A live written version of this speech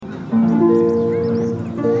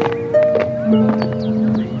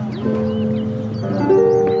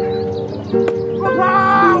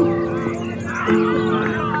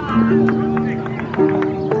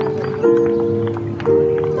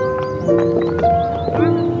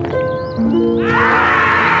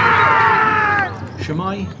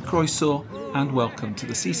Shemai, Croeso, and welcome to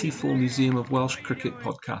the CC4 Museum of Welsh Cricket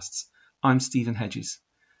podcasts. I'm Stephen Hedges.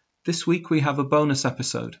 This week we have a bonus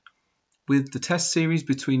episode. With the test series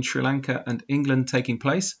between Sri Lanka and England taking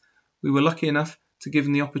place, we were lucky enough to give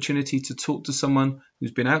them the opportunity to talk to someone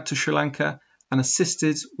who's been out to Sri Lanka and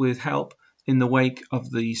assisted with help in the wake of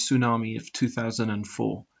the tsunami of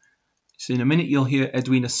 2004. So in a minute you'll hear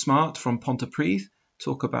Edwina Smart from Pontypridd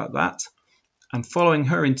talk about that. And following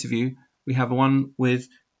her interview, we have one with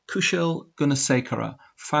Kushal Gunasekara,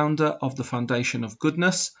 founder of the Foundation of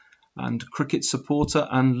Goodness and cricket supporter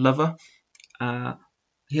and lover.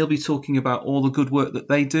 He'll be talking about all the good work that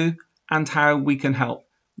they do and how we can help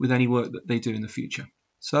with any work that they do in the future.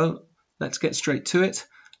 So let's get straight to it.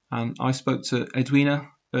 And I spoke to Edwina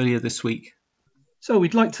earlier this week. So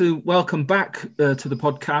we'd like to welcome back to the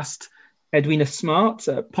podcast Edwina Smart,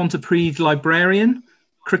 Pontypridd librarian,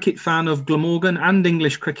 cricket fan of Glamorgan and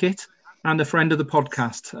English cricket, and a friend of the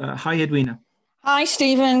podcast. Hi, Edwina. Hi,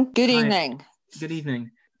 Stephen. Good evening. Good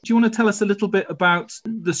evening. Do you want to tell us a little bit about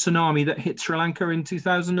the tsunami that hit Sri Lanka in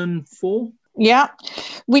 2004? Yeah.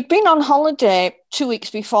 We'd been on holiday 2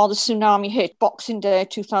 weeks before the tsunami hit. Boxing Day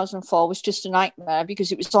 2004 was just a nightmare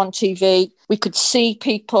because it was on TV. We could see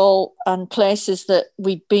people and places that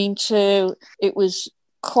we'd been to. It was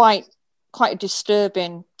quite a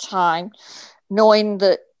disturbing time, knowing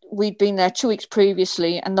that we'd been there 2 weeks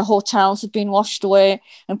previously and the hotels had been washed away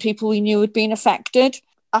and people we knew had been affected.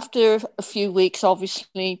 After a few weeks,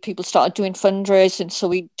 obviously, people started doing fundraising. So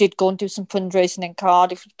we did go and do some fundraising in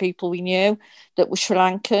Cardiff with people we knew that were Sri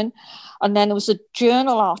Lankan. And then there was a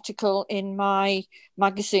journal article in my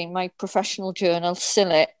magazine, my professional journal,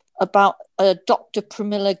 Sillet, about Dr.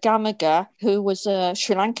 Pramila Gamaga, who was a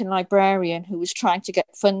Sri Lankan librarian who was trying to get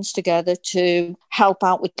funds together to help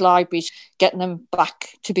out with libraries, getting them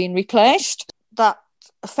back to being replaced. That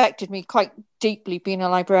affected me quite deeply, being a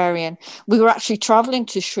librarian. We were actually travelling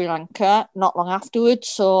to Sri Lanka not long afterwards,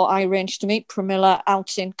 so I arranged to meet Pramila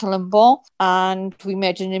out in Colombo and we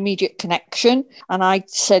made an immediate connection, and I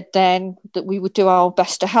said then that we would do our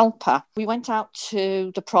best to help her. We went out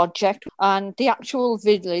to the project and the actual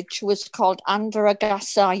village was called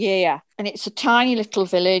Andaragasaya, and it's a tiny little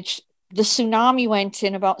village. The tsunami went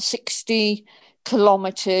in about 60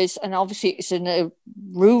 kilometres, and obviously it's in a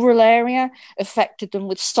rural area, affected them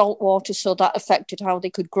with salt water, so that affected how they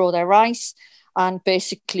could grow their rice and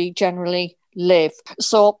basically generally live.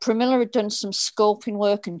 So Pramila had done some scoping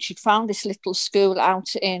work and she'd found this little school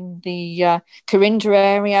out in the Karinda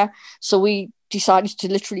area, so we decided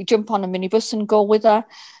to literally jump on a minibus and go with her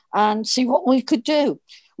and see what we could do.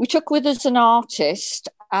 We took with us an artist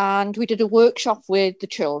and we did a workshop with the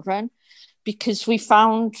children, because we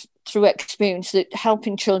found through experience that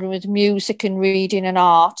helping children with music and reading and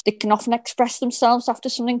art, they can often express themselves after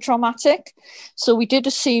something traumatic. So we did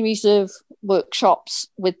a series of workshops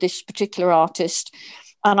with this particular artist,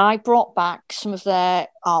 and I brought back some of their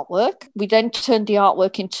artwork. We then turned the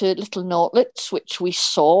artwork into little notelets, which we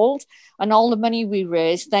sold, and all the money we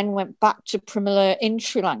raised then went back to Pramila in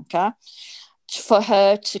Sri Lanka for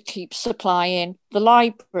her to keep supplying the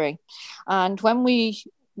library. And when we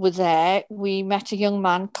were there, we met a young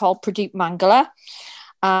man called Pradeep Mangala,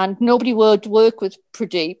 and nobody would work with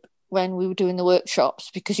Pradeep when we were doing the workshops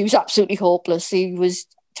because he was absolutely hopeless. He was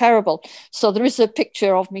terrible. So there is a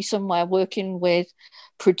picture of me somewhere working with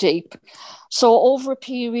Pradeep. So over a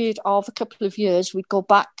period of a couple of years, we'd go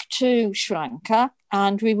back to Sri Lanka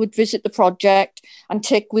and we would visit the project and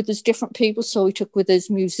take with us different people. So we took with us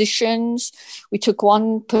musicians. We took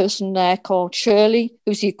one person there called Shirley,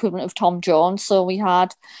 who's the equivalent of Tom Jones. So we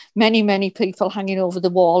had many people hanging over the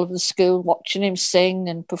wall of the school, watching him sing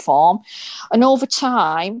and perform. And over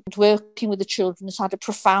time, working with the children has had a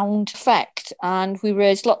profound effect. And we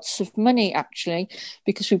raised lots of money, actually,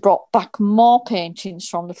 because we brought back more paintings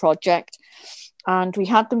from the project. And we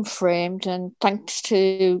had them framed, and thanks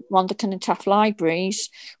to Rhondda Cynon Taf Libraries,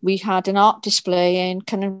 we had an art display in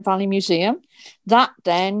Cynon Valley Museum. That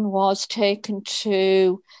then was taken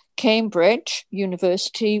to Cambridge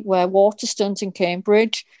University, where Waterstones in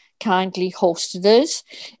Cambridge kindly hosted us.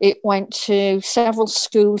 It went to several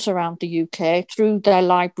schools around the UK through their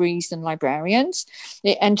libraries and librarians.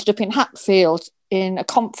 It ended up in Hatfield in a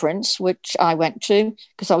conference, which I went to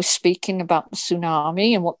because I was speaking about the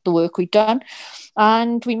tsunami and what the work we'd done.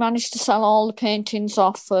 And we managed to sell all the paintings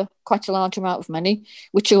off for quite a large amount of money,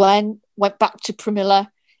 which then went back to Pramila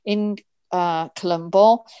in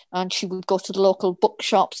Colombo, and she would go to the local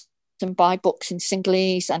bookshops and buy books in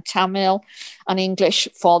Sinhalese and Tamil and English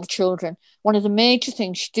for the children. One of the major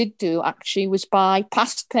things she did do actually was buy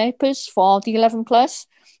past papers for the 11 plus.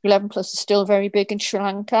 11 plus is still very big in Sri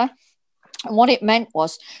Lanka. And what it meant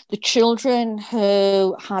was the children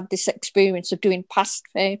who had this experience of doing past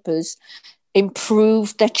papers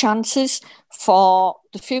improved their chances for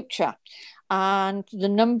the future. And the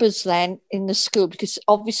numbers then in the school, because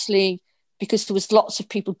there was lots of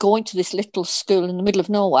people going to this little school in the middle of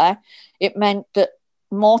nowhere, it meant that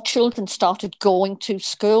more children started going to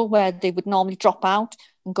school where they would normally drop out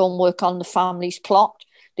and go and work on the family's plot.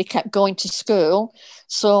 They kept going to school.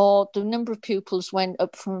 So the number of pupils went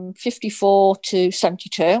up from 54 to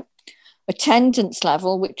 72. Attendance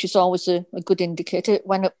level, which is always a good indicator, it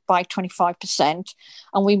went up by 25%.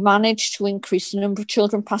 And we managed to increase the number of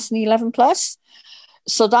children passing the 11 plus.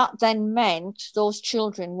 So that then meant those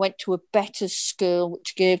children went to a better school,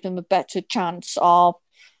 which gave them a better chance of,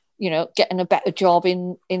 getting a better job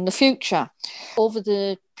in the future. Over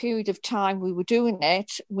the period of time we were doing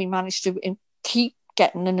it, we managed to keep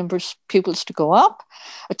getting the number of pupils to go up.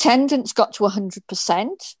 Attendance got to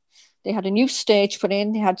 100%. They had a new stage put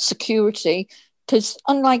in. They had security. Because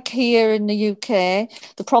unlike here in the UK,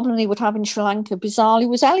 the problem they would have in Sri Lanka, bizarrely,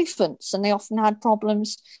 was elephants. And they often had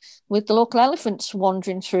problems with the local elephants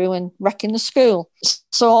wandering through and wrecking the school.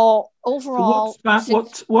 So overall... So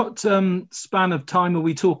what span of time are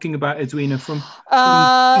we talking about, Edwina, from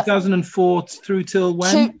 2004 through till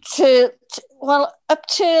when? Well, up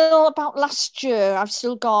till about last year, I've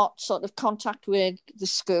still got sort of contact with the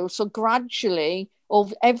school. So gradually,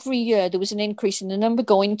 over every year, there was an increase in the number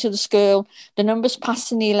going to the school, the numbers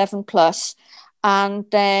passing the 11 plus, and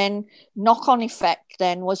then knock-on effect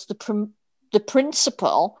then was the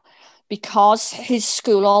principal, because his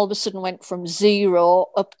school all of a sudden went from 0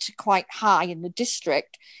 up to quite high in the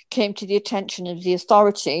district, came to the attention of the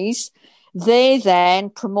authorities. They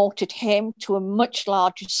then promoted him to a much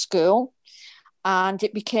larger school, and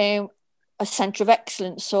it became a centre of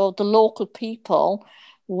excellence. So the local people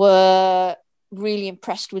were really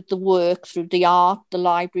impressed with the work through the art, the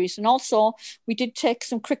libraries, and also we did take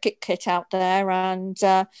some cricket kit out there, and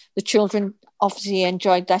the children obviously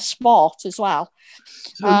enjoyed their sport as well.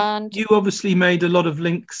 So and you obviously made a lot of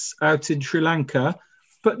links out in Sri Lanka,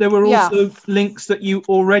 but there were also links that you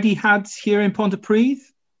already had here in Pontypridd?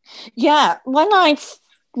 Yeah, when I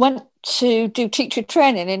went to do teacher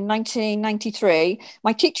training in 1993,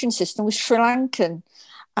 my teaching assistant was Sri Lankan,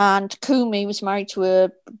 and Kumi was married to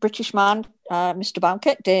a British man, Mr.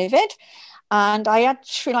 Bowkett, David, and I had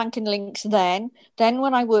Sri Lankan links then. Then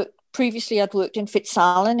when I previously I'd worked in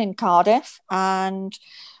Fitzalan in Cardiff, and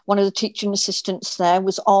one of the teaching assistants there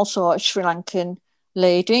was also a Sri Lankan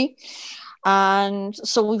lady. And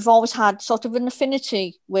so we've always had sort of an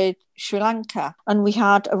affinity with Sri Lanka. And we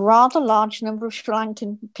had a rather large number of Sri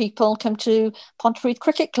Lankan people come to Pontypridd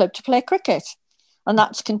Cricket Club to play cricket. And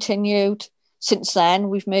that's continued since then.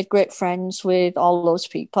 We've made great friends with all those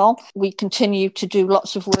people. We continue to do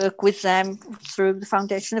lots of work with them through the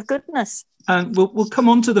Foundation of Goodness. And we'll come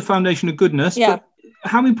on to the Foundation of Goodness. Yeah. But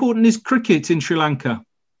how important is cricket in Sri Lanka?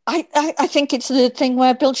 I think it's the thing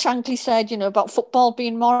where Bill Shankly said, about football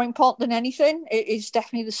being more important than anything. It is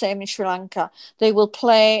definitely the same in Sri Lanka. They will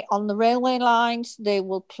play on the railway lines. They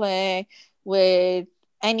will play with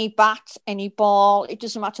any bat, any ball. It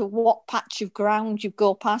doesn't matter what patch of ground you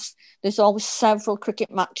go past. There's always several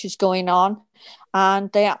cricket matches going on.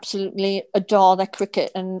 And they absolutely adore their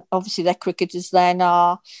cricket. And obviously their cricketers then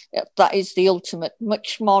that is the ultimate,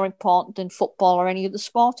 much more important than football or any other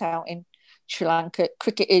sport out in Sri Lanka.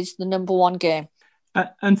 Cricket is the number one game.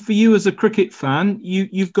 And for you as a cricket fan,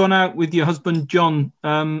 you've gone out with your husband John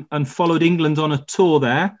and followed England on a tour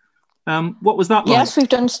there. What was that like? Yes,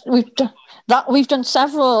 we've done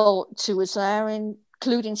several tours there,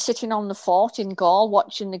 including sitting on the fort in Galle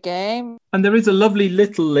watching the game. And there is a lovely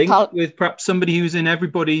little link with perhaps somebody who's in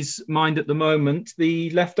everybody's mind at the moment, the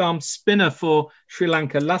left-arm spinner for Sri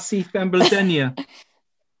Lanka, Lasith Embledenia.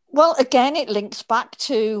 Well, again, it links back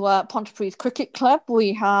to Pontypridd Cricket Club.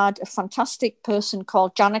 We had a fantastic person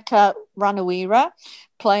called Janaka Ranawira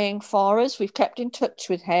playing for us. We've kept in touch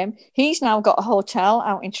with him. He's now got a hotel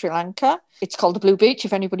out in Sri Lanka. It's called the Blue Beach.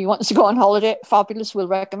 If anybody wants to go on holiday, fabulous, we'll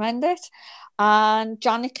recommend it. And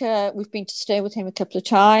Janaka, we've been to stay with him a couple of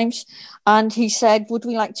times. And he said, would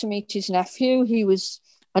we like to meet his nephew? He was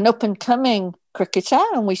an up-and-coming cricketer.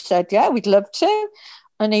 And we said, yeah, we'd love to.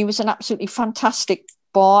 And he was an absolutely fantastic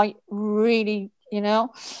boy, really,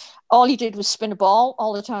 all he did was spin a ball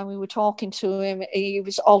all the time we were talking to him. He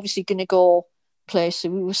was obviously going to go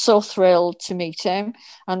places. We were so thrilled to meet him,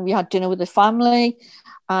 and we had dinner with the family,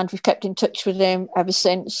 and we've kept in touch with him ever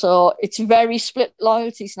since. So it's very split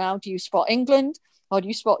loyalties now. Do you support England or do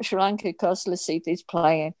you support Sri Lanka? Because Lasith is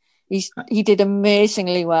playing. He did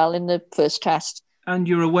amazingly well in the first test. and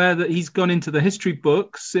you're aware that he's gone into the history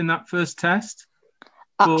books in that first test.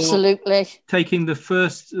 Absolutely. Taking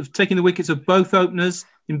the wickets of both openers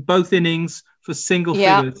in both innings for single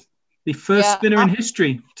figures. The first spinner in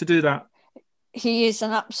history to do that. He is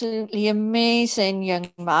an absolutely amazing young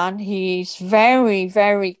man. He's very,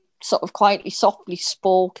 very sort of quietly, softly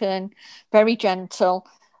spoken, very gentle,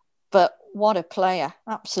 but what a player.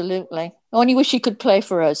 Absolutely. I only wish he could play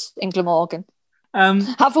for us in Glamorgan.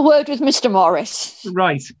 Have a word with Mr. Morris.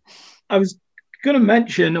 Right. I was going to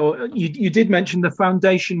mention, or you did mention, the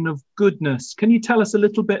Foundation of Goodness. Can you tell us a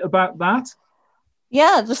little bit about that?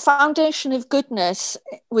 Yeah, the Foundation of Goodness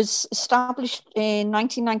was established in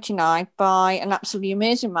 1999 by an absolutely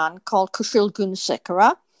amazing man called Kushil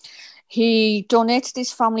Gunasekara. He donated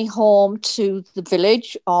his family home to the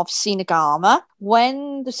village of Sinagama.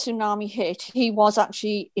 When the tsunami hit, he was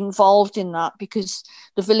actually involved in that because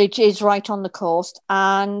the village is right on the coast,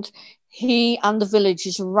 and he and the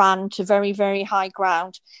villagers ran to very, very high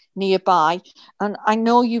ground nearby. And I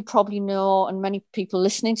know you probably know, and many people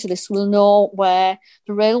listening to this will know, where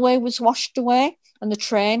the railway was washed away and the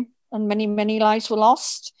train, and many, many lives were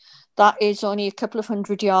lost. That is only a couple of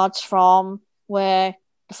 100 yards from where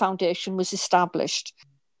the foundation was established.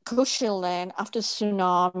 Kushil then, after the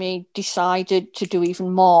tsunami, decided to do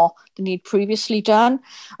even more than he'd previously done.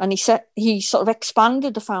 And he sort of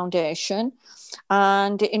expanded the foundation,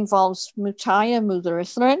 and it involves Muttiah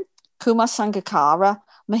Muthuratharan, Kumar Sangakkara,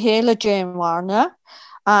 Mahela Jayawarna,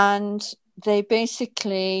 and they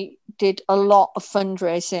basically did a lot of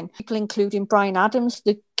fundraising. People including Bryan Adams,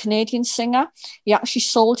 the Canadian singer. He actually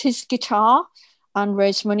sold his guitar and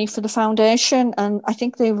raised money for the foundation. And I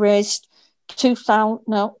think they raised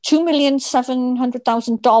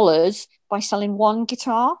 $2,700,000 by selling one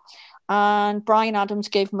guitar. And Bryan Adams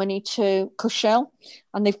gave money to Kushil,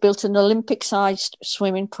 and they've built an Olympic-sized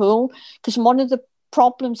swimming pool. Because one of the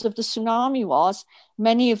problems of the tsunami was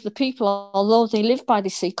many of the people, although they lived by the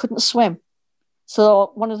sea, couldn't swim.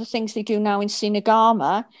 So one of the things they do now in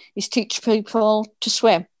Sinagama is teach people to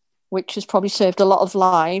swim, which has probably saved a lot of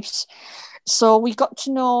lives. So we got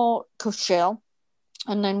to know Kushil.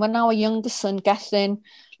 And then when our younger son, Gethin,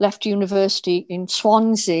 left university in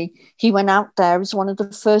Swansea, he went out there as one of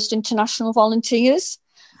the first international volunteers.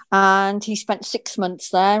 And he spent 6 months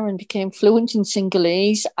there and became fluent in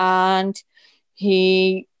Sinhalese. And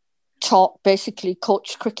he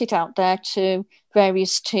coached cricket out there to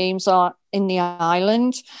various teams in the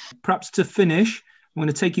island. Perhaps to finish, I'm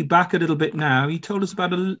going to take you back a little bit now. You told us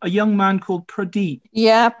about a young man called Pradeep.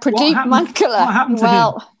 Yeah, Pradeep Mankala. What happened to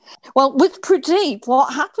him? Well, with Pradeep,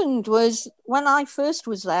 what happened was when I first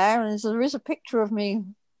was there, and there is a picture of me,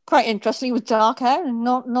 quite interestingly, with dark hair and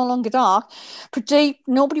no longer dark. Pradeep,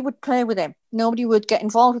 nobody would play with him. Nobody would get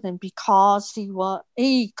involved with him because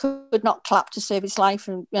he could not clap to save his life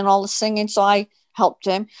and all the singing. So I helped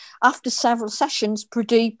him. After several sessions,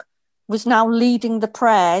 Pradeep was now leading the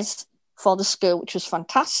prayers for the school, which was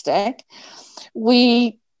fantastic.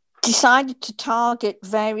 We decided to target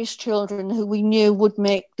various children who we knew would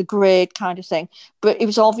make the grade kind of thing. But it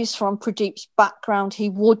was obvious from Pradeep's background he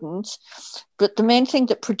wouldn't. But the main thing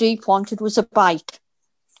that Pradeep wanted was a bike.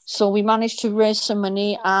 So we managed to raise some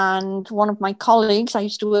money, and one of my colleagues I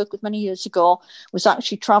used to work with many years ago was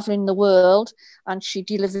actually traveling the world, and she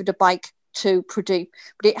delivered a bike to Pradeep.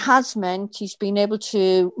 But it has meant he's been able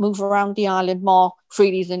to move around the island more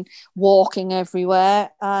freely than walking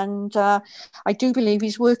everywhere. And I do believe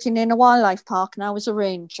he's working in a wildlife park now as a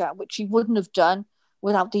ranger, which he wouldn't have done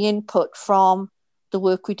without the input from the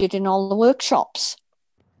work we did in all the workshops.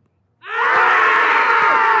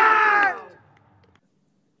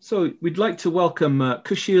 So we'd like to welcome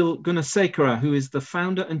Kushil Gunasekara, who is the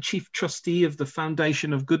founder and chief trustee of the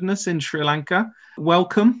Foundation of Goodness in Sri Lanka.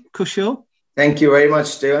 Welcome, Kushil. Thank you very much,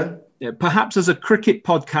 Stephen. Perhaps as a cricket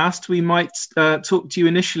podcast, we might talk to you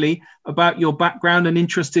initially about your background and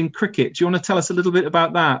interest in cricket. Do you want to tell us a little bit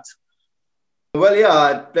about that? Well, yeah,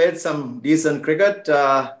 I played some decent cricket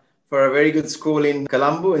for a very good school in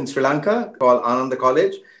Colombo in Sri Lanka called Ananda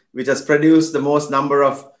College, which has produced the most number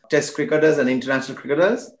of Test cricketers and international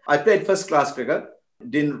cricketers. I played first-class cricket.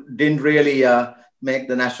 Didn't really make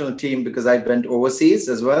the national team because I went overseas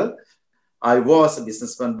as well. I was a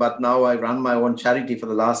businessman, but now I run my own charity for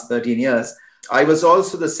the last 13 years. I was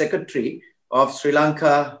also the secretary of Sri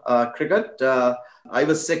Lanka cricket. I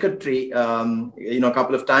was secretary, a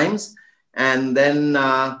couple of times. And then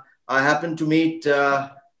I happened to meet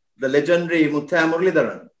the legendary Muttiah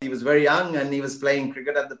Muralidharan. He was very young and he was playing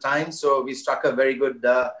cricket at the time. So we struck a very good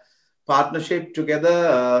partnership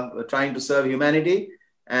together, trying to serve humanity.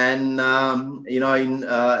 And, in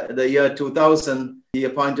the year 2000, He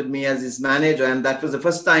appointed me as his manager, and that was the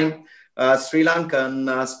first time Sri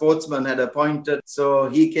Lankan sportsman had appointed. So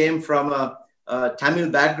he came from a Tamil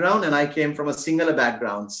background, and I came from a Sinhala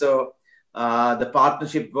background. So the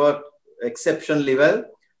partnership worked exceptionally well.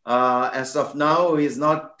 As of now, he's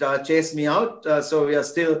not chased me out. So we are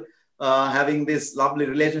still having this lovely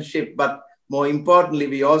relationship. But more importantly,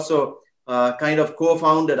 we also kind of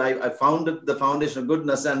co-founded. I founded the Foundation of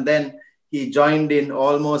Goodness, and then he joined in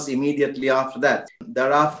almost immediately after that.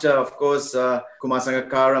 Thereafter, of course, Kumar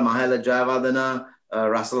Sangakkara, Mahela Jayawardena,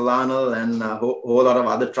 Russell Larnell, and a whole lot of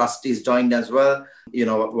other trustees joined as well. You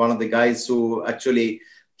know, one of the guys who actually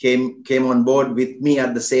came on board with me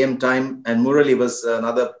at the same time, and Murali was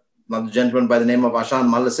another gentleman by the name of Ashan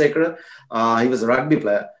Mallasekara. He was a rugby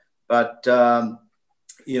player. But,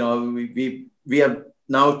 you know, we have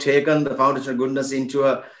now taken the Foundation of Goodness into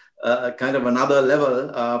a kind of another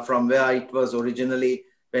level from where it was originally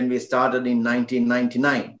when we started in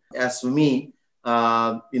 1999. As for me,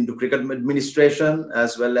 into cricket administration,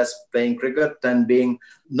 as well as playing cricket and being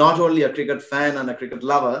not only a cricket fan and a cricket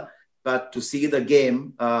lover, but to see the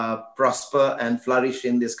game prosper and flourish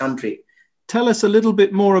in this country. Tell us a little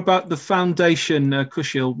bit more about the foundation,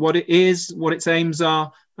 Kushil, what it is, what its aims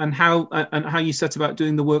are, and how you set about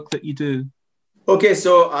doing the work that you do. Okay,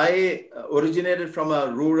 so I originated from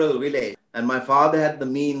a rural village, and my father had the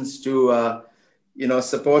means to,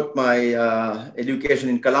 support my education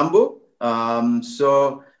in Colombo.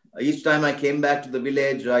 So each time I came back to the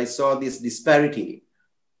village, I saw this disparity.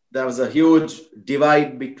 There was a huge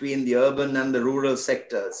divide between the urban and the rural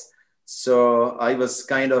sectors. So I was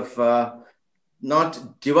kind of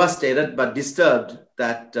not devastated, but disturbed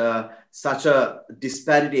that such a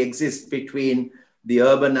disparity exists between the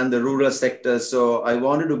urban and the rural sectors. So I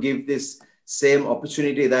wanted to give this same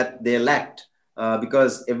opportunity that they lacked,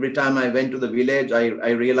 because every time I went to the village,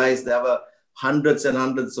 I realized there were hundreds and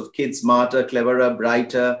hundreds of kids, smarter, cleverer,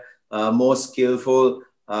 brighter, more skillful,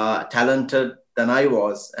 talented than I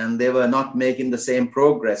was, and they were not making the same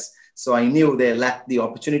progress. So I knew they lacked the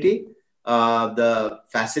opportunity, the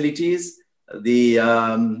facilities, the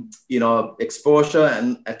exposure,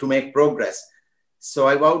 and to make progress. So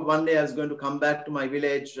I vowed one day I was going to come back to my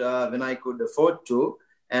village when I could afford to,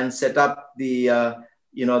 and set up the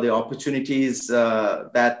opportunities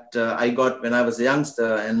that I got when I was a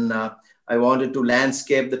youngster. And I wanted to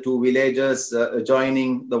landscape the two villages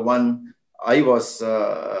adjoining the one I was,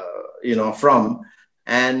 from.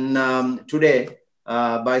 And today,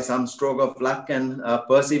 by some stroke of luck and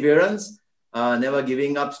perseverance, never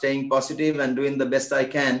giving up, staying positive and doing the best I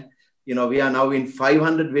can, we are now in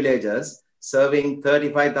 500 villages, serving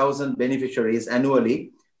 35,000 beneficiaries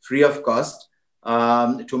annually, free of cost,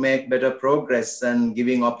 to make better progress and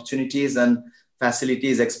giving opportunities and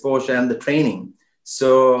facilities, exposure, and the training.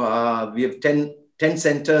 So we have 10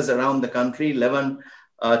 centers around the country, 11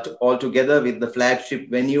 altogether with the flagship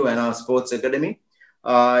venue and our sports academy.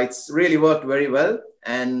 It's really worked very well.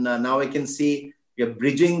 And now I can see we are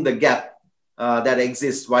bridging the gap that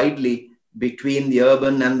exists widely between the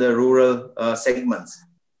urban and the rural segments.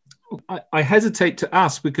 I hesitate to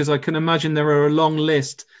ask because I can imagine there are a long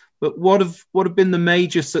list, but what have been the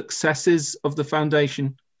major successes of the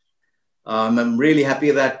foundation? I'm really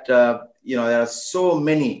happy that there are so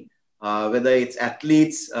many, whether it's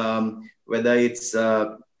athletes, whether it's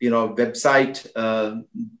website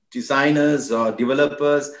designers or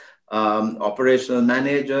developers, operational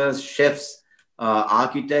managers, chefs,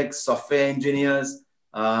 architects, software engineers,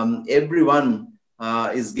 everyone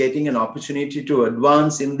is getting an opportunity to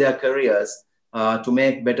advance in their careers, to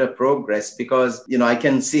make better progress, because I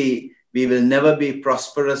can see we will never be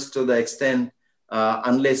prosperous to the extent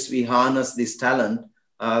unless we harness this talent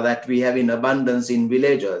that we have in abundance in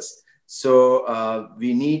villages. So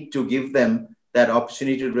we need to give them that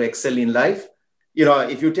opportunity to excel in life.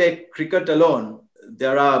 If you take cricket alone,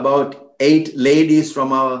 there are about 8 ladies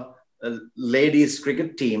from our ladies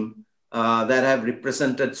cricket team that have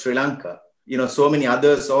represented Sri Lanka. So many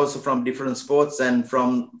others also from different sports, and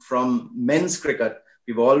from men's cricket,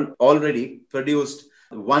 we've already produced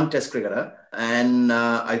 1 test cricketer. And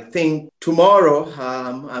I think tomorrow,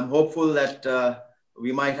 I'm hopeful that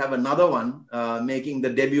we might have another one making the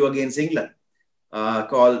debut against England,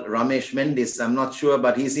 called Ramesh Mendis. I'm not sure,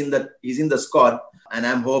 but he's in the squad, and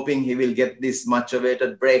I'm hoping he will get this much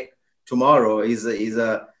awaited break tomorrow. He's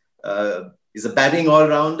a batting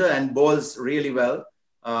all-rounder and bowls really well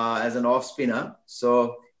as an off-spinner.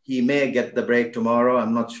 So he may get the break tomorrow.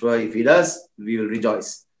 I'm not sure. If he does, we will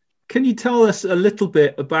rejoice. Can you tell us a little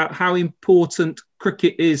bit about how important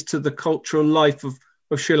cricket is to the cultural life of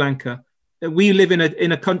Sri Lanka? We live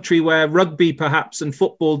in a country where rugby perhaps and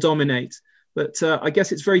football dominate, but I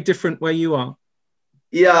guess it's very different where you are.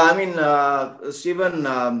 Yeah, I mean, Stephen,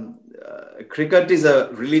 cricket is a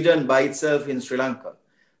religion by itself in Sri Lanka.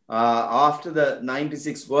 After the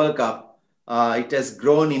 96 World Cup, it has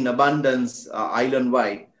grown in abundance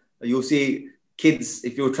island-wide. You see kids,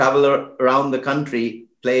 if you travel around the country,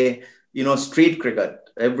 play, street cricket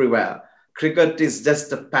everywhere. Cricket is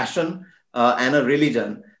just a passion and a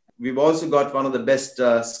religion. We've also got one of the best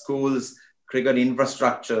schools, cricket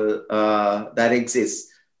infrastructure that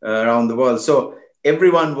exists around the world. So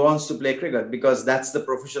everyone wants to play cricket because that's the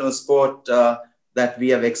professional sport that we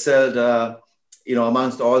have excelled,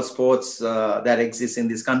 amongst all sports that exist in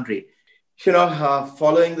this country.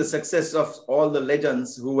 Following the success of all the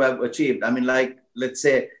legends who have achieved, I mean, like, let's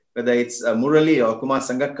say, whether it's Murali or Kumar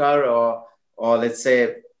Sangakkara or let's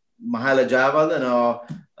say Mahala Jayawardene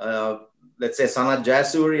or let's say Sanath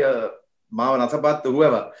Jayasuriya, Mavan Athapatta,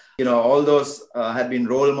 whoever, all those have been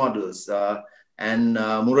role models. And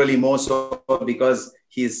Murali more so because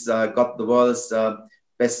he's got the world's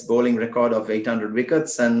best bowling record of 800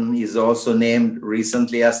 wickets. And he's also named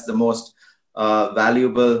recently as the most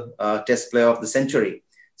valuable test player of the century.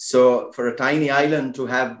 So for a tiny island to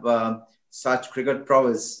have such cricket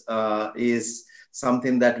prowess is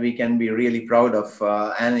something that we can be really proud of.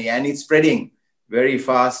 And it's spreading very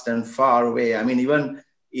fast and far away. I mean, even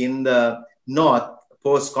in the north,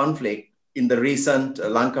 post-conflict, in the recent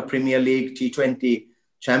Lanka Premier League T20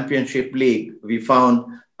 Championship League, we found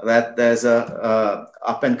that there's a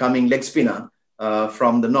up-and-coming leg spinner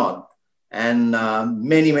from the north. And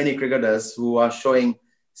many, many cricketers who are showing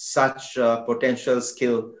such potential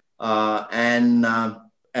skill and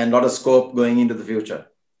a lot of scope going into the future.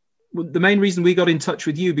 The main reason we got in touch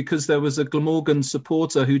with you because there was a Glamorgan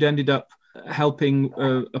supporter who'd ended up helping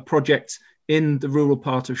a project in the rural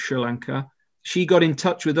part of Sri Lanka. She got in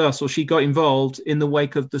touch with us, or she got involved in the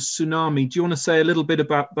wake of the tsunami. Do you want to say a little bit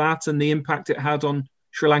about that and the impact it had on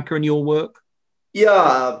Sri Lanka and your work?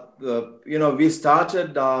 Yeah, we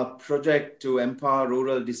started a project to empower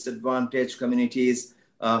rural disadvantaged communities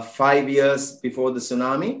 5 years before the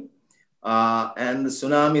tsunami. And the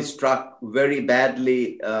tsunami struck very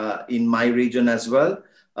badly in my region as well.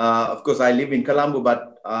 Of course, I live in Colombo,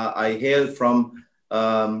 but I hail from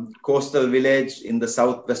coastal village in the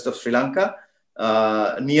southwest of Sri Lanka,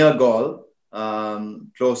 near Galle,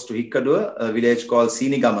 close to Hikkadua, a village called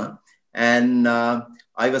Sinigama. And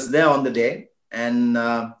I was there on the day, and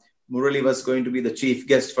Murali was going to be the chief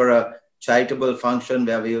guest for a charitable function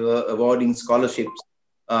where we were awarding scholarships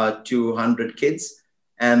to 100 kids.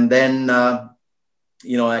 And then, at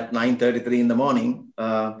 9:33 in the morning,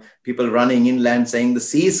 people running inland saying the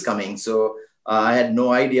sea is coming. So I had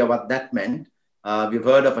no idea what that meant. We've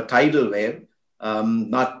heard of a tidal wave,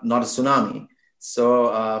 not a tsunami.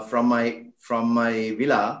 So from my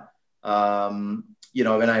villa,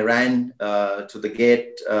 when I ran to the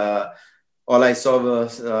gate, all I saw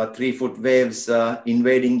was 3-foot waves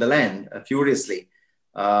invading the land furiously.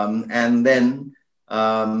 And then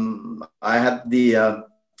I had the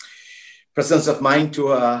presence of mind to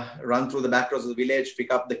run through the back roads of the village,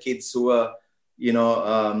 pick up the kids who were,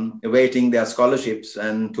 awaiting their scholarships,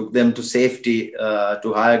 and took them to safety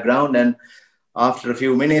to higher ground. And after a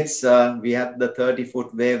few minutes, we had the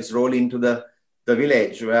 30-foot waves roll into the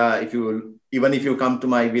village, where if you come to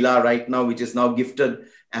my villa right now, which is now gifted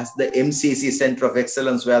as the MCC Center of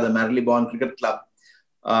Excellence, where the Marylebone Cricket Club,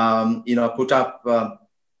 put up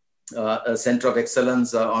a Center of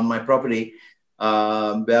Excellence on my property,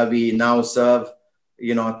 where we now serve,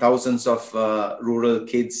 thousands of rural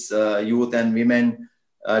kids, youth and women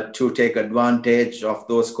to take advantage of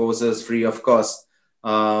those courses free of cost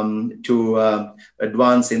to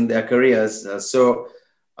advance in their careers. So,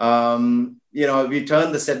 we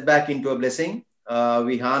turn the setback into a blessing.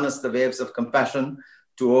 We harness the waves of compassion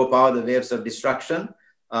to overpower the waves of destruction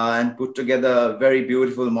and put together a very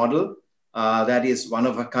beautiful model that is one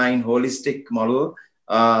of a kind, holistic model.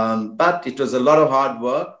 But it was a lot of hard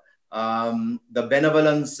work. The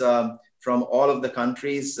benevolence from all of the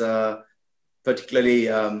countries, particularly,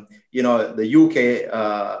 the UK,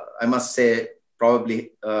 I must say,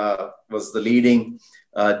 probably was the leading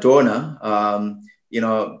donor,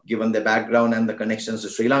 given the background and the connections to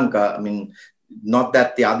Sri Lanka. I mean, not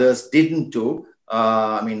that the others didn't do.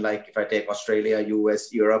 Like if I take Australia,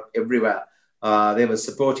 US, Europe, everywhere, they were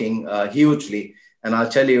supporting hugely. And I'll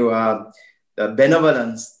tell you, the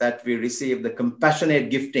benevolence that we received, the compassionate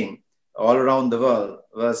gifting all around the world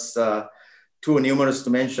was too numerous to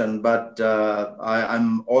mention. But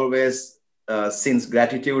I'm always, since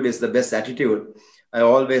gratitude is the best attitude, I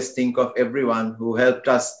always think of everyone who helped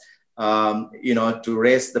us, to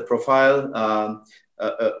raise the profile,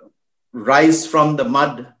 rise from the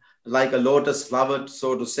mud like a lotus flower,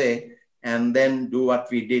 so to say, and then do what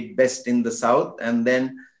we did best in the South. And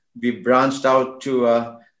then we branched out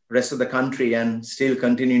to rest of the country and still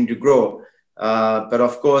continuing to grow. But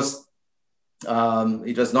of course,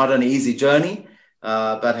 it was not an easy journey,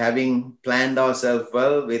 but having planned ourselves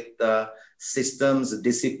well with systems,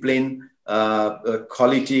 discipline,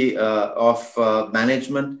 quality of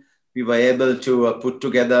management, we were able to put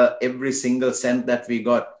together every single cent that we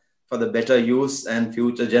got for the better use and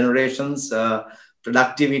future generations,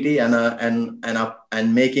 productivity,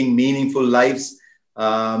 and making meaningful lives,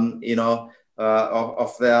 of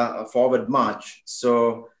their forward march.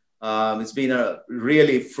 So it's been a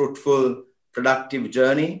really fruitful, productive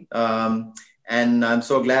journey, and I'm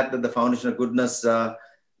so glad that the Foundation of Goodness,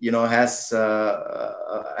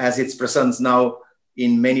 has its presence now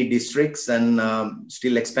in many districts and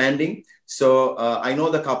still expanding. So I know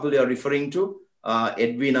the couple you're referring to,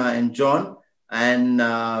 Edwina and John, and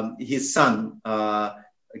his son,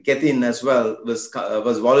 Ketin as well,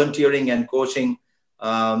 was volunteering and coaching,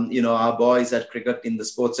 our boys at cricket in the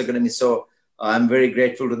sports academy. So I'm very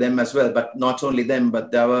grateful to them as well. But not only them,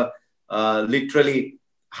 but there were literally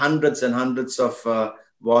hundreds and hundreds of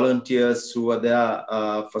volunteers who were there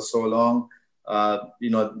for so long,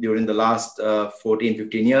 during the last 14,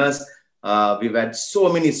 15 years. We've had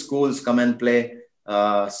so many schools come and play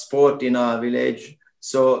sport in our village.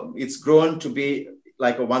 So it's grown to be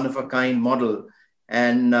like a one-of-a-kind model.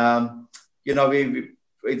 And, it's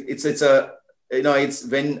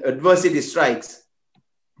when adversity strikes,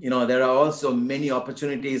 there are also many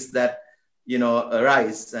opportunities that,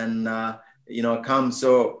 arise and, come.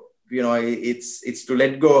 So, it's to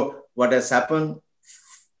let go what has happened,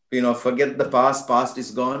 forget the past. Past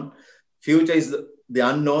is gone. Future is the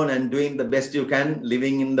unknown, and doing the best you can,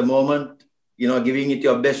 living in the moment, giving it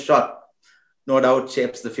your best shot, no doubt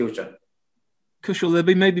shapes the future. Kushal, there'll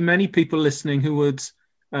be maybe many people listening who would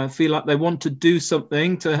feel like they want to do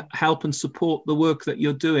something to help and support the work that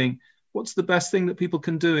you're doing. What's the best thing that people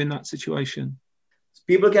can do in that situation?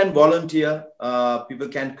 People can volunteer. People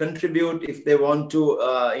can contribute if they want to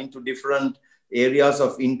into different areas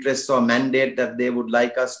of interest or mandate that they would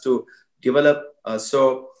like us to develop.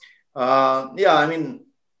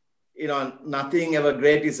 Nothing ever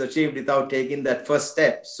great is achieved without taking that first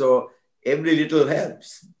step. So every little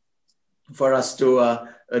helps for us to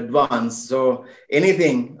advance. So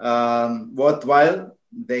anything worthwhile,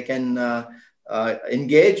 they can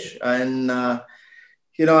engage. And,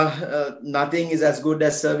 nothing is as good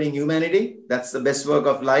as serving humanity. That's the best work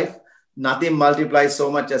of life. Nothing multiplies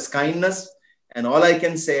so much as kindness. And all I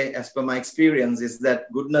can say, as per my experience, is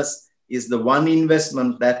that goodness is the one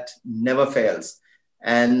investment that never fails.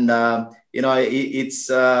 And, it's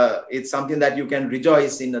something that you can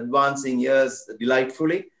rejoice in advancing years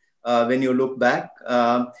delightfully when you look back.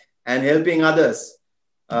 And helping others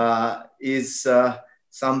is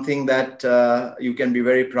something that you can be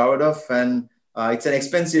very proud of. And it's an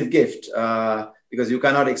expensive gift because you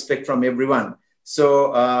cannot expect from everyone.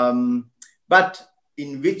 So, but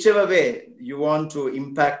in whichever way you want to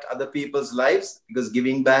impact other people's lives, because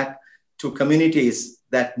giving back to communities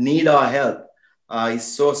that need our help is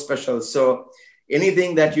so special. So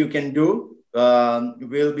anything that you can do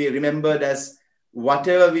will be remembered as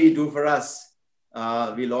whatever we do for us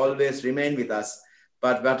will always remain with us.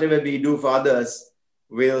 But whatever we do for others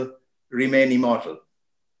will remain immortal.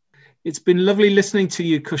 It's been lovely listening to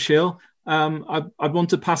you, Kushal. I want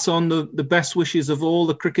to pass on the best wishes of all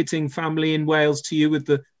the cricketing family in Wales to you with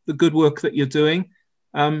the good work that you're doing.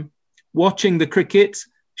 Watching the cricket,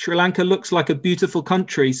 Sri Lanka looks like a beautiful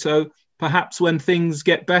country. So perhaps when things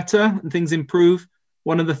get better and things improve,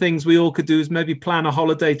 one of the things we all could do is maybe plan a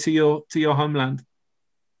holiday to your homeland.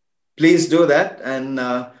 Please do that. And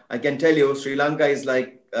I can tell you, Sri Lanka is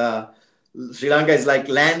like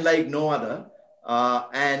land like no other.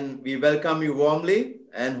 And we welcome you warmly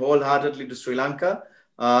and wholeheartedly to Sri Lanka.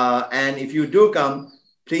 And if you do come,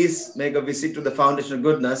 please make a visit to the Foundation of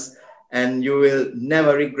Goodness, and you will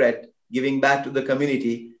never regret giving back to the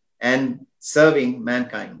community and serving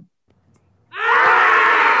mankind.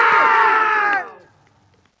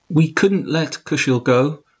 We couldn't let Kushal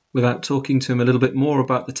go without talking to him a little bit more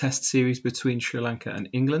about the test series between Sri Lanka and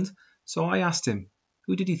England. So I asked him,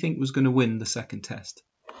 who did he think was going to win the second test?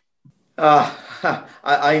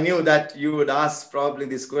 I knew that you would ask probably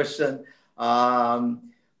this question.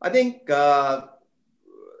 I think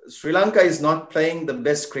Sri Lanka is not playing the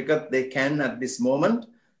best cricket they can at this moment.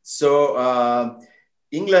 So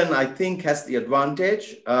England, I think, has the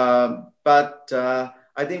advantage. But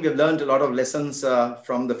I think we've learned a lot of lessons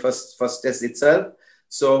from the first test itself.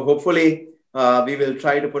 So hopefully we will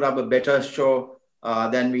try to put up a better show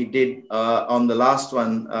than we did on the last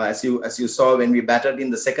one. As you saw, when we batted in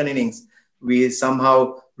the second innings, we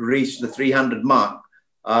somehow reached the 300 mark.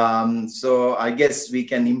 So I guess we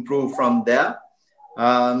can improve from there.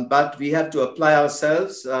 But we have to apply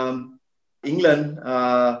ourselves. England,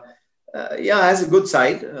 has a good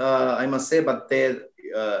side, I must say, but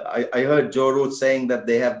I heard Joe Root saying that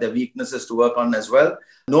they have their weaknesses to work on as well.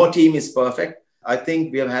 No team is perfect. I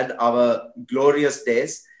think we have had our glorious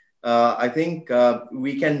days. I think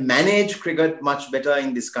we can manage cricket much better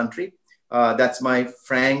in this country. That's my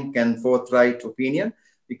frank and forthright opinion,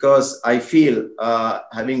 because I feel,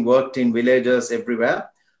 having worked in villages everywhere,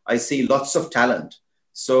 I see lots of talent.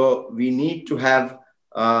 So we need to have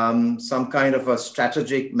some kind of a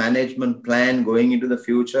strategic management plan going into the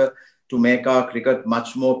future to make our cricket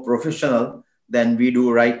much more professional than we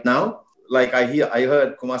do right now. Like I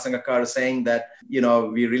heard Kumar Sangakkara saying that,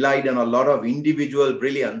 we relied on a lot of individual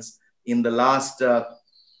brilliance in the last,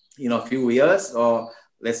 few years, or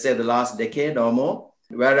let's say the last decade or more.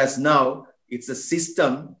 Whereas now it's a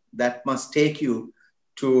system that must take you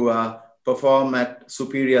to perform at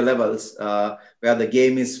superior levels, where the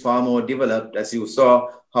game is far more developed, as you saw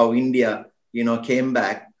how India, came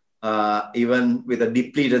back, even with a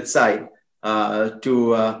depleted side,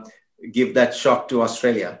 to give that shock to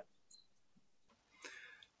Australia.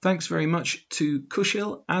 Thanks very much to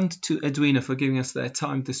Kushil and to Edwina for giving us their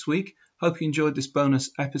time this week. Hope you enjoyed this bonus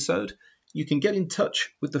episode. You can get in touch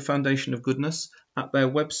with the Foundation of Goodness at their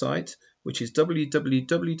website, which is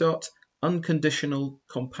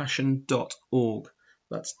www.unconditionalcompassion.org.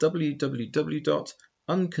 That's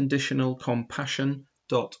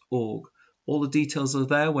www.unconditionalcompassion.org. All the details are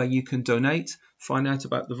there where you can donate, find out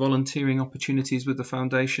about the volunteering opportunities with the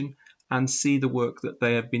foundation, and see the work that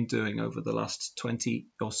they have been doing over the last 20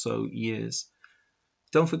 or so years.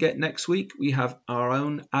 Don't forget, next week we have our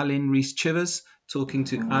own Alun Rhys-Chivers talking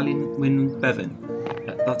to Alun Wyn Bevan.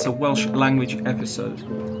 That's a Welsh language episode.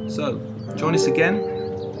 So join us again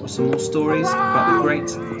for some more stories about the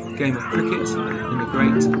great game of cricket in the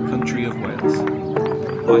great country of Wales.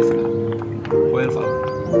 Bye for now. Hwyl fawr.